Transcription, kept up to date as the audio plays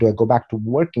Do I go back to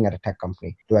working at a tech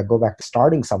company? Do I go back to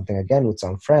starting something again with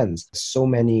some friends? So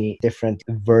many different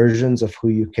versions of who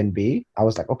you can be. I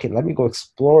was like, okay, let me go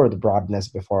explore the broadness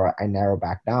before I narrow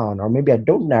back down. Or maybe I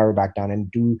don't narrow back down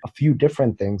and do a few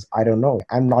different things. I don't know.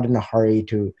 I'm not in a hurry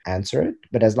to answer it,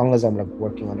 but as long as I'm like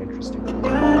working on interesting things.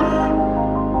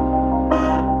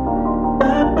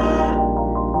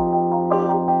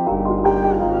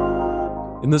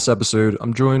 In this episode,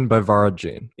 I'm joined by Varad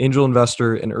Jain, angel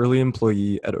investor and early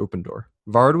employee at Opendoor.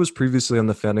 Varad was previously on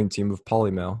the founding team of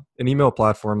Polymail, an email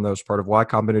platform that was part of Y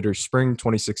Combinator's spring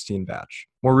 2016 batch.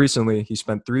 More recently, he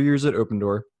spent 3 years at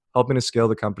Opendoor, helping to scale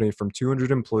the company from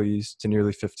 200 employees to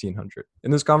nearly 1,500.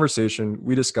 In this conversation,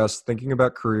 we discussed thinking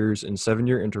about careers in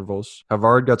 7-year intervals, how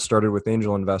Varad got started with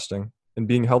angel investing, and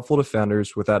being helpful to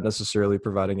founders without necessarily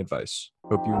providing advice.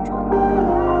 Hope you enjoy.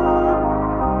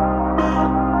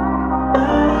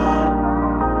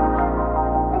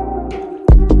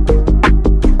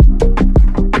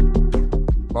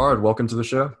 Varad, welcome to the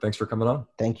show. Thanks for coming on.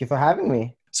 Thank you for having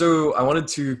me. So I wanted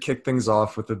to kick things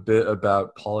off with a bit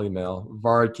about Polymail.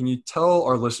 Varad, can you tell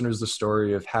our listeners the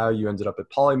story of how you ended up at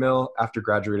Polymail after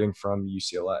graduating from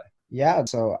UCLA? Yeah,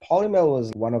 so Polymail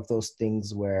was one of those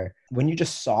things where when you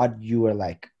just saw it, you were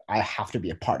like, I have to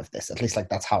be a part of this. At least like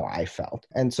that's how I felt.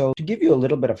 And so to give you a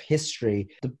little bit of history,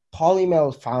 the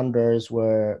Polymail founders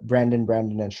were Brandon,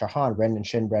 and Shahan, Brendan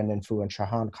Shin, Brandon Fu, and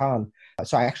Shahan Khan.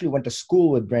 So I actually went to school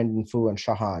with Brandon Fu and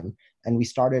Shahan, and we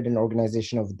started an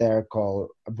organization over there called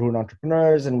Bruin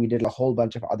Entrepreneurs, and we did a whole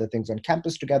bunch of other things on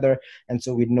campus together. And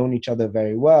so we'd known each other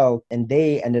very well. And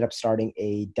they ended up starting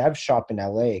a dev shop in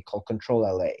LA called Control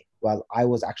LA. While I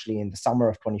was actually in the summer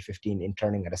of 2015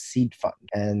 interning at a seed fund.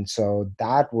 And so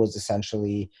that was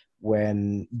essentially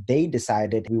when they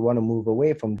decided we want to move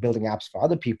away from building apps for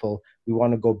other people. We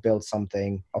want to go build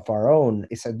something of our own.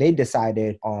 So they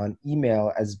decided on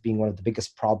email as being one of the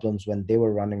biggest problems when they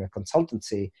were running a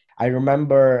consultancy. I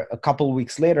remember a couple of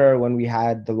weeks later when we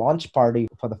had the launch party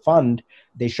for the fund,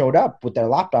 they showed up with their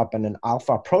laptop and an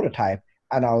alpha prototype.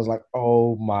 And I was like,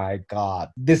 oh my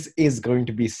God, this is going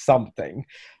to be something.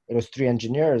 It was 3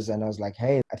 engineers. And I was like,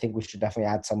 hey, I think we should definitely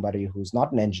add somebody who's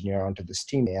not an engineer onto this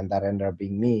team. And that ended up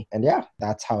being me. And yeah,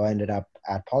 that's how I ended up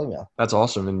at Polymail. That's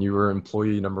awesome. And you were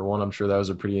employee number 1. I'm sure that was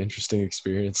a pretty interesting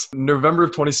experience. November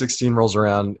of 2016 rolls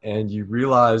around and you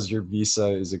realize your visa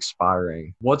is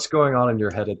expiring. What's going on in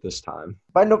your head at this time?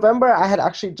 By November, I had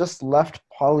actually just left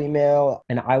Polymail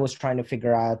and I was trying to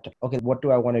figure out, okay, what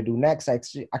do I want to do next? I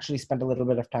actually spent a little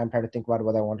bit of time trying to think about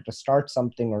whether I wanted to start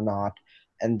something or not.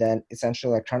 And then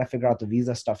essentially like trying to figure out the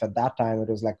visa stuff at that time, it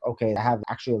was like, okay, I have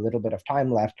actually a little bit of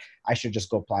time left. I should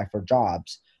just go apply for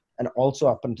jobs. And also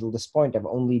up until this point, I've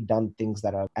only done things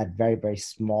that are at very, very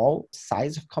small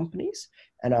size of companies.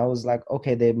 And I was like,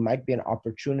 okay, there might be an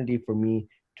opportunity for me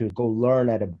to go learn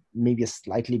at maybe a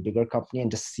slightly bigger company and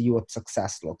just see what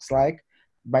success looks like.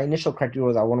 My initial criteria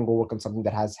was I want to go work on something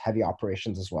that has heavy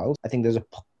operations as well. I think there's a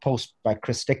post by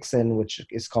Chris Dixon, which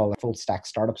is called Full Stack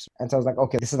Startups. And so I was like,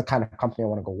 okay, this is the kind of company I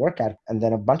want to go work at. And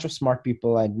then a bunch of smart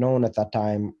people I'd known at that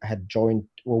time had joined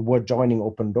or were joining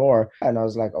Opendoor. And I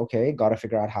was like, okay, got to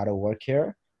figure out how to work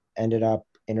here. Ended up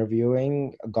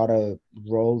interviewing, got a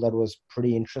role that was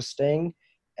pretty interesting.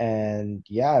 And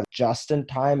yeah, just in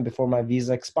time before my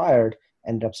visa expired,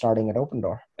 ended up starting at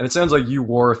Opendoor. And it sounds like you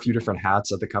wore a few different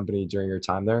hats at the company during your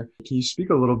time there. Can you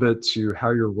speak a little bit to how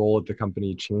your role at the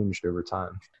company changed over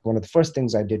time? One of the first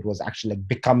things I did was actually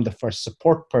become the first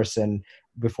support person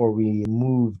before we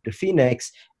moved to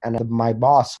Phoenix. And my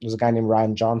boss was a guy named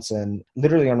Ryan Johnson.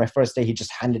 Literally on my first day, he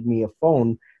just handed me a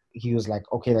phone. He was like,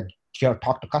 okay, like, here,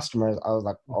 talk to customers. I was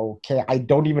like, okay, I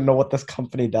don't even know what this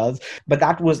company does. But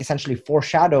that was essentially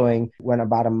foreshadowing when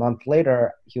about a month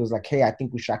later, he was like, hey, I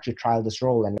think we should actually trial this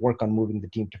role and work on moving the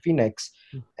team to Phoenix.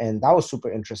 And that was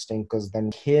super interesting because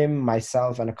then him,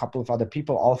 myself, and a couple of other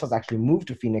people, all of us actually moved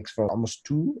to Phoenix for almost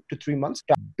 2 to 3 months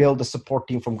to build a support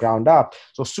team from ground up.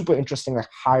 So super interesting, like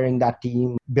hiring that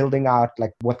team, building out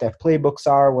like what their playbooks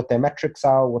are, what their metrics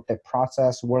are, what their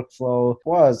process workflow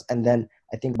was. And then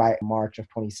I think by March of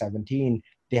 2017,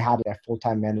 they had their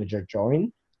full-time manager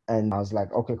join. And I was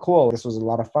like, okay, cool. This was a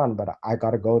lot of fun, but I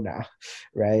got to go now,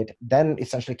 right? Then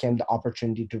essentially came the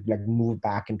opportunity to like move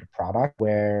back into product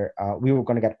where we were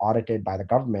going to get audited by the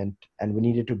government and we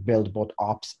needed to build both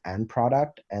ops and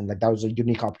product. And like that was a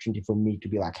unique opportunity for me to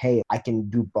be like, hey, I can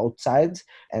do both sides.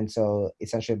 And so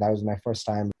essentially that was my first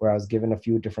time where I was given a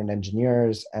few different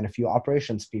engineers and a few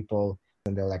operations people.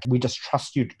 And they're like, we just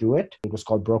trust you to do it. It was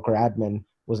called Broker Admin.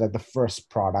 Was like the first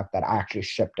product that I actually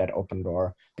shipped at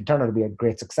Opendoor. It turned out to be a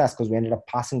great success because we ended up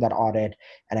passing that audit.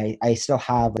 And I still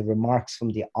have the remarks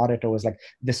from the auditor was like,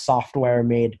 this software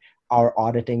made our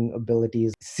auditing ability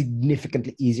is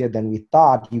significantly easier than we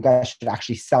thought. You guys should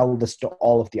actually sell this to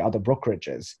all of the other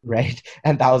brokerages, right?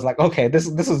 And that was like, okay, this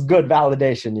is good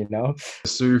validation, you know?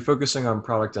 So you're focusing on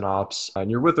product and ops,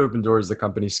 and you're with Open Doors. The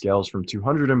company scales from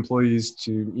 200 employees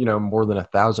to, more than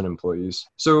 1,000 employees.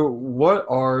 So what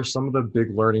are some of the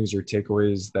big learnings or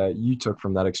takeaways that you took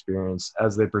from that experience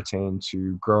as they pertain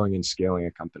to growing and scaling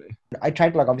a company? I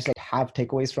tried to obviously have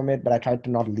takeaways from it, but I tried to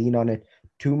not lean on it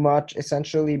too much,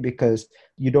 essentially, because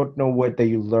you don't know whether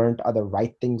you learned are the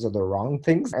right things or the wrong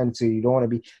things. And so you don't want to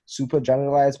be super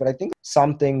generalized. But I think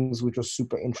some things which were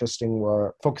super interesting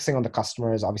were focusing on the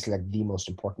customer is obviously like the most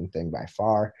important thing by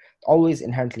far. Always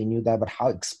inherently knew that, but how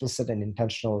explicit and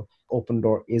intentional Open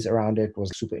Door is around it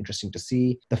was super interesting to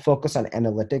see. The focus on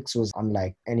analytics was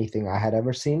unlike anything I had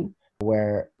ever seen,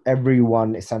 where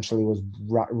everyone essentially was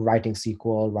writing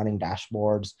SQL, running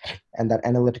dashboards, and that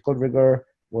analytical rigor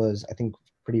was, I think,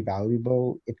 pretty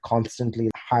valuable. It constantly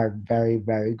hired very,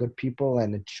 very good people,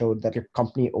 and it showed that your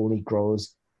company only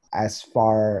grows as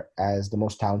far as the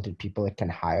most talented people it can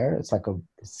hire. It's like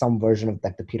some version of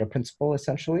like the Peter Principle,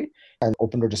 essentially. And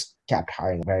Opendoor just kept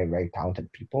hiring very, very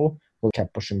talented people who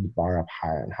kept pushing the bar up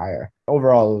higher and higher.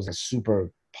 Overall, it was a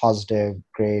super positive,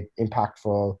 great,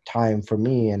 impactful time for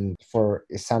me and for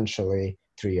essentially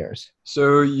 3 years.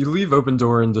 So you leave Open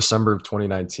Door in December of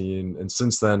 2019, and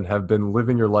since then have been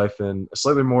living your life in a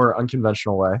slightly more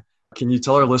unconventional way. Can you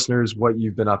tell our listeners what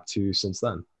you've been up to since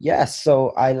then? Yes,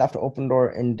 so I left Open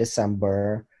Door in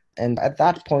December. And at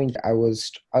that point, I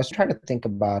was trying to think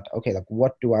about, okay, like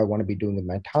what do I want to be doing with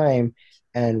my time?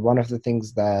 And one of the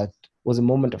things that was a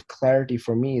moment of clarity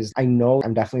for me is I know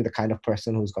I'm definitely the kind of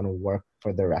person who's going to work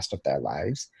for the rest of their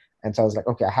lives. And so I was like,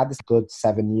 okay, I had this good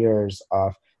 7 years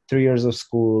of 3 years of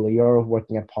school, a year of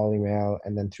working at Polymail,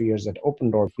 and then 3 years at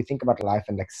Open Door. If we think about life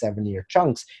in like 7-year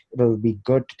chunks, it'll be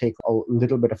good to take a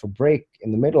little bit of a break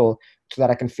in the middle so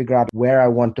that I can figure out where I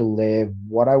want to live,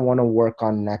 what I want to work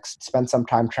on next, spend some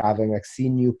time traveling, like see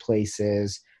new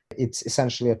places. It's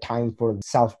essentially a time for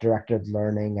self-directed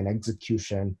learning and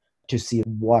execution to see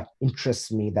what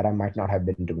interests me that I might not have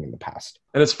been doing in the past.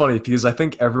 And it's funny because I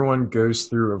think everyone goes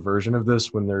through a version of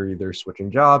this when they're either switching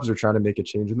jobs or trying to make a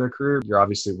change in their career. You're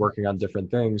obviously working on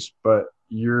different things, but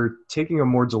you're taking a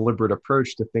more deliberate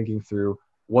approach to thinking through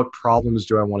what problems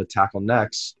do I want to tackle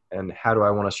next and how do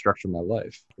I want to structure my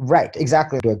life? Right,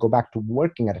 exactly. Do I go back to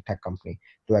working at a tech company?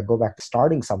 Do I go back to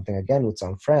starting something again with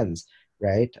some friends,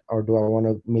 right? Or do I want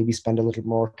to maybe spend a little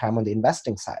more time on the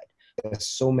investing side? There's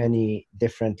so many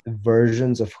different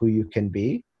versions of who you can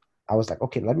be. I was like,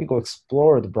 okay, let me go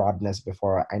explore the broadness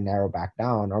before I narrow back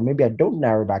down. Or maybe I don't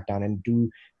narrow back down and do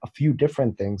a few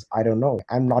different things. I don't know.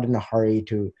 I'm not in a hurry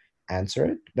to answer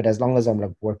it, but as long as I'm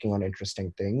like working on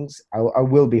interesting things, I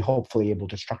will be hopefully able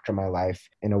to structure my life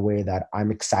in a way that I'm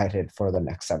excited for the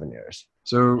next 7 years.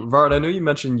 So, Vard, I know you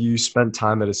mentioned you spent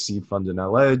time at a seed fund in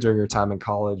LA during your time in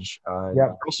college. Yeah.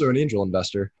 You're also an angel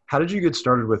investor. How did you get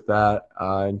started with that?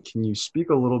 And can you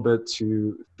speak a little bit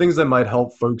to things that might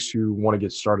help folks who want to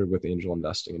get started with angel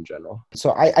investing in general?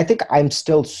 So I think I'm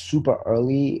still super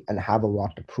early and have a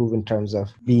lot to prove in terms of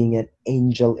being an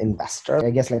angel investor. I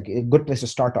guess like a good place to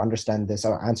start to understand this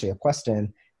or answer your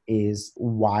question is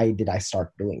why did I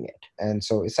start doing it? And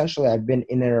so essentially I've been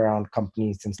in and around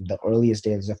companies since the earliest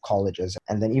days of colleges.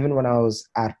 And then even when I was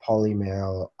at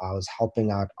Polymail, I was helping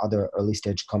out other early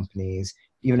stage companies.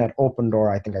 Even at Open Door,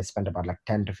 I think I spent about like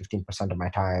 10 to 15% of my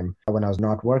time when I was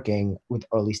not working with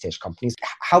early stage companies,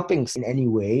 helping in any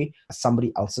way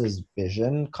somebody else's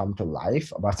vision come to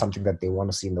life about something that they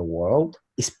want to see in the world,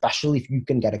 especially if you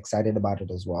can get excited about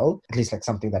it as well, at least like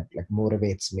something that like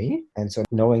motivates me. And so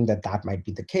knowing that that might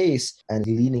be the case and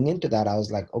leaning into that, I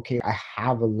was like, okay, I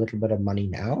have a little bit of money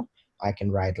now. I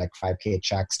can write like 5K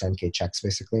checks, 10K checks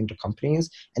basically into companies.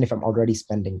 And if I'm already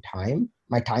spending time,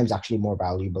 my time's actually more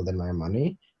valuable than my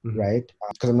money, right?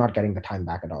 Because I'm not getting the time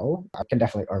back at all. I can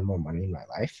definitely earn more money in my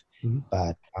life.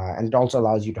 But and it also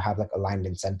allows you to have like aligned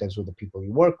incentives with the people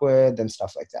you work with and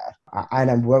stuff like that. And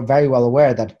I'm very well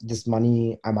aware that this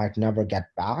money I might never get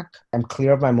back. I'm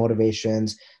clear of my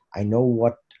motivations. I know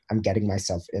what I'm getting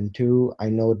myself into. I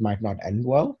know it might not end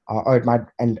well or it might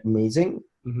end amazing.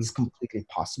 It's completely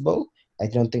possible. I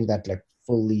don't think that like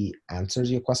fully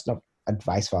answers your question of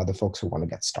advice for other folks who want to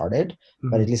get started.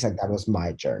 But at least like that was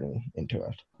my journey into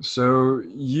it. So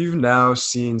you've now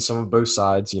seen some of both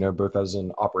sides, both as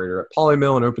an operator at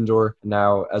Polymill and Opendoor,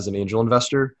 now as an angel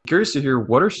investor. Curious to hear,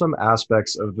 what are some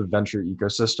aspects of the venture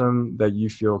ecosystem that you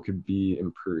feel could be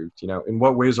improved? In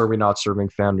what ways are we not serving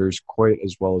founders quite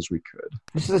as well as we could?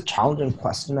 This is a challenging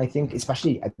question, I think,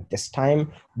 especially at this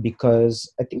time,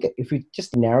 because I think if we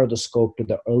just narrow the scope to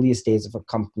the earliest days of a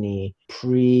company,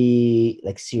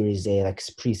 Series A, like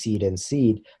pre-seed and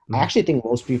seed, I actually think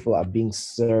most people are being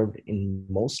served in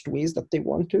most ways that they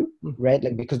want to, right?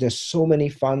 Like, because there's so many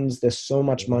funds, there's so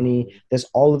much money, there's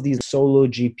all of these solo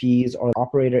GPs or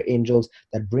operator angels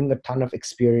that bring a ton of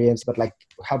experience, but like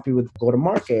help you with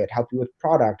go-to-market, help you with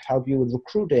product, help you with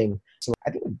recruiting. So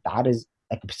I think that is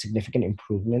like a significant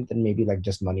improvement than maybe like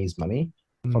just money is money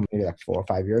from maybe like 4 or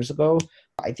 5 years ago.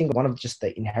 I think one of just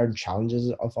the inherent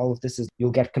challenges of all of this is you'll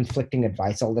get conflicting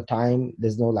advice all the time.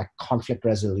 There's no like conflict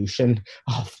resolution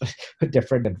of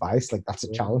different advice. Like that's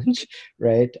a challenge,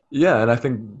 right? Yeah. And I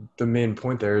think the main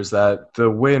point there is that the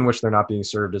way in which they're not being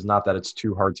served is not that it's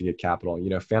too hard to get capital.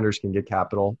 Founders can get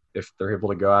capital if they're able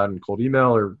to go out and cold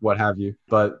email or what have you.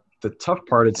 But the tough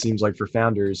part, it seems like, for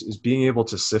founders is being able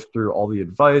to sift through all the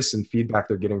advice and feedback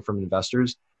they're getting from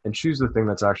investors and choose the thing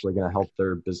that's actually going to help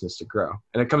their business to grow.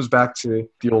 And it comes back to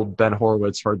the old Ben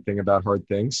Horowitz hard thing about hard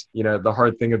things. The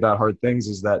hard thing about hard things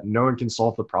is that no one can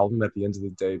solve the problem at the end of the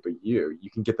day but you.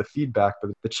 You can get the feedback, but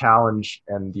the challenge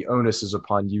and the onus is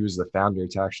upon you as the founder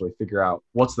to actually figure out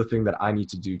what's the thing that I need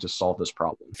to do to solve this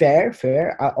problem. Fair.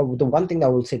 The one thing that I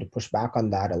will say to push back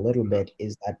on that a little bit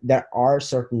is that there are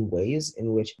certain ways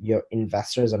in which your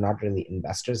investors are not really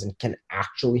investors and can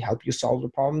actually help you solve the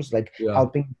problems, like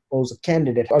helping propose a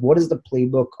candidate. What is the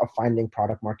playbook of finding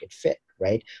product market fit,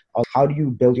 right? Or how do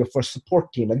you build your first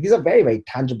support team? Like these are very, very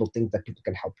tangible things that people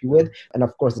can help you with. And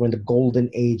of course, we're in the golden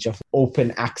age of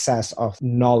open access of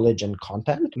knowledge and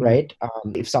content, right?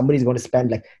 If somebody's going to spend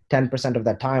like 10% of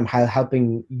their time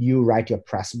helping you write your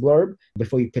press blurb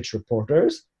before you pitch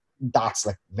reporters, that's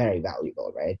like very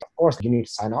valuable, right? Of course, you need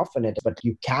to sign off on it, but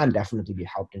you can definitely be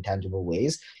helped in tangible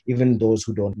ways, even those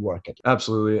who don't work it.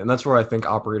 Absolutely. And that's where I think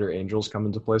operator angels come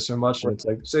into play so much. And it's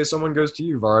like, say someone goes to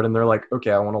you, Vard, and they're like, okay,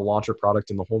 I want to launch a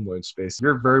product in the home loan space.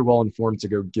 You're very well informed to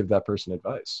go give that person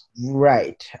advice.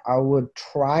 Right. I would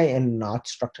try and not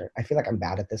structure. I feel like I'm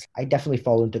bad at this. I definitely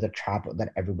fall into the trap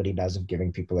that everybody does of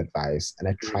giving people advice. And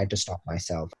I try to stop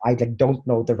myself. I don't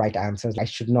know the right answers. I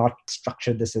should not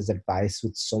structure this as advice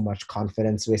with so much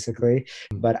confidence, basically.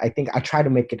 But I think I try to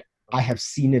make it, I have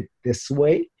seen it this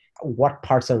way. What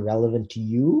parts are relevant to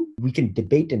you? We can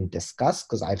debate and discuss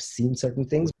because I've seen certain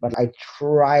things, but I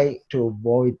try to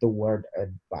avoid the word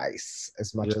advice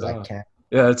as much as I can.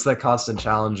 Yeah, it's that constant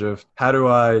challenge of how do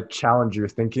I challenge your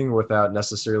thinking without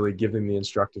necessarily giving the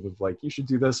instructive of like, you should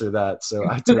do this or that. So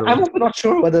I'm not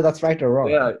sure whether that's right or wrong.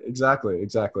 Yeah, exactly.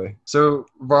 So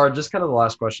Vard, just kind of the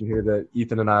last question here that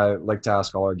Ethan and I like to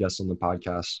ask all our guests on the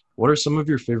podcast. What are some of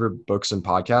your favorite books and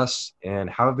podcasts, and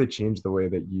how have they changed the way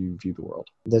that you view the world?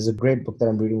 There's a great book that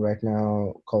I'm reading right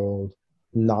now called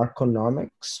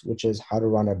Narconomics, which is How to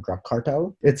Run a Drug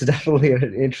Cartel. It's definitely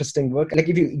an interesting book. Like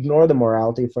if you ignore the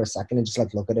morality for a second and just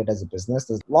like look at it as a business,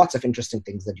 there's lots of interesting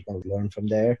things that you can learn from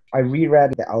there. I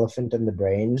reread The Elephant in the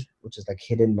Brain, which is like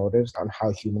hidden motives on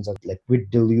how humans are like we're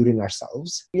deluding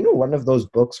ourselves. One of those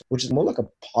books, which is more like a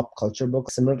pop culture book,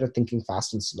 similar to Thinking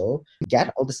Fast and Slow. You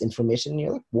get all this information and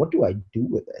you're like, what do I do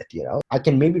with it? I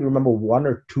can maybe remember one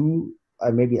or two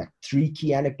maybe like 3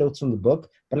 key anecdotes from the book,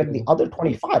 but like the other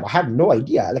 25, I have no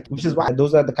idea. Like, which is why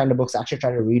those are the kind of books I actually try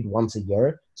to read once a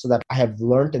year so that I have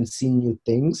learned and seen new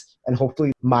things. And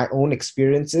hopefully my own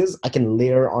experiences, I can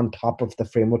layer on top of the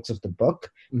frameworks of the book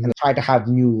and try to have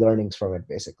new learnings from it,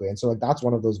 basically. And so like, that's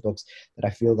one of those books that I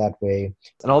feel that way.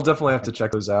 And I'll definitely have to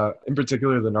check those out. In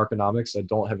particular, the Narconomics. I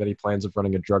don't have any plans of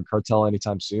running a drug cartel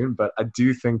anytime soon, but I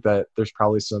do think that there's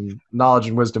probably some knowledge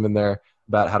and wisdom in there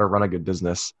about how to run a good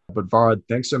business. But Vard,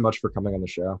 thanks so much for coming on the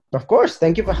show. Of course.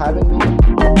 Thank you for having me.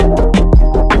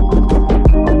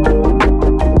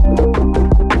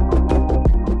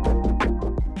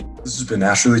 This has been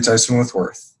Ashley Lee Tyson with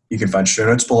Worth. You can find show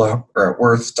notes below or at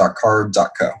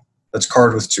worth.card.co. That's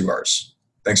card with 2 R's.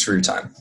 Thanks for your time.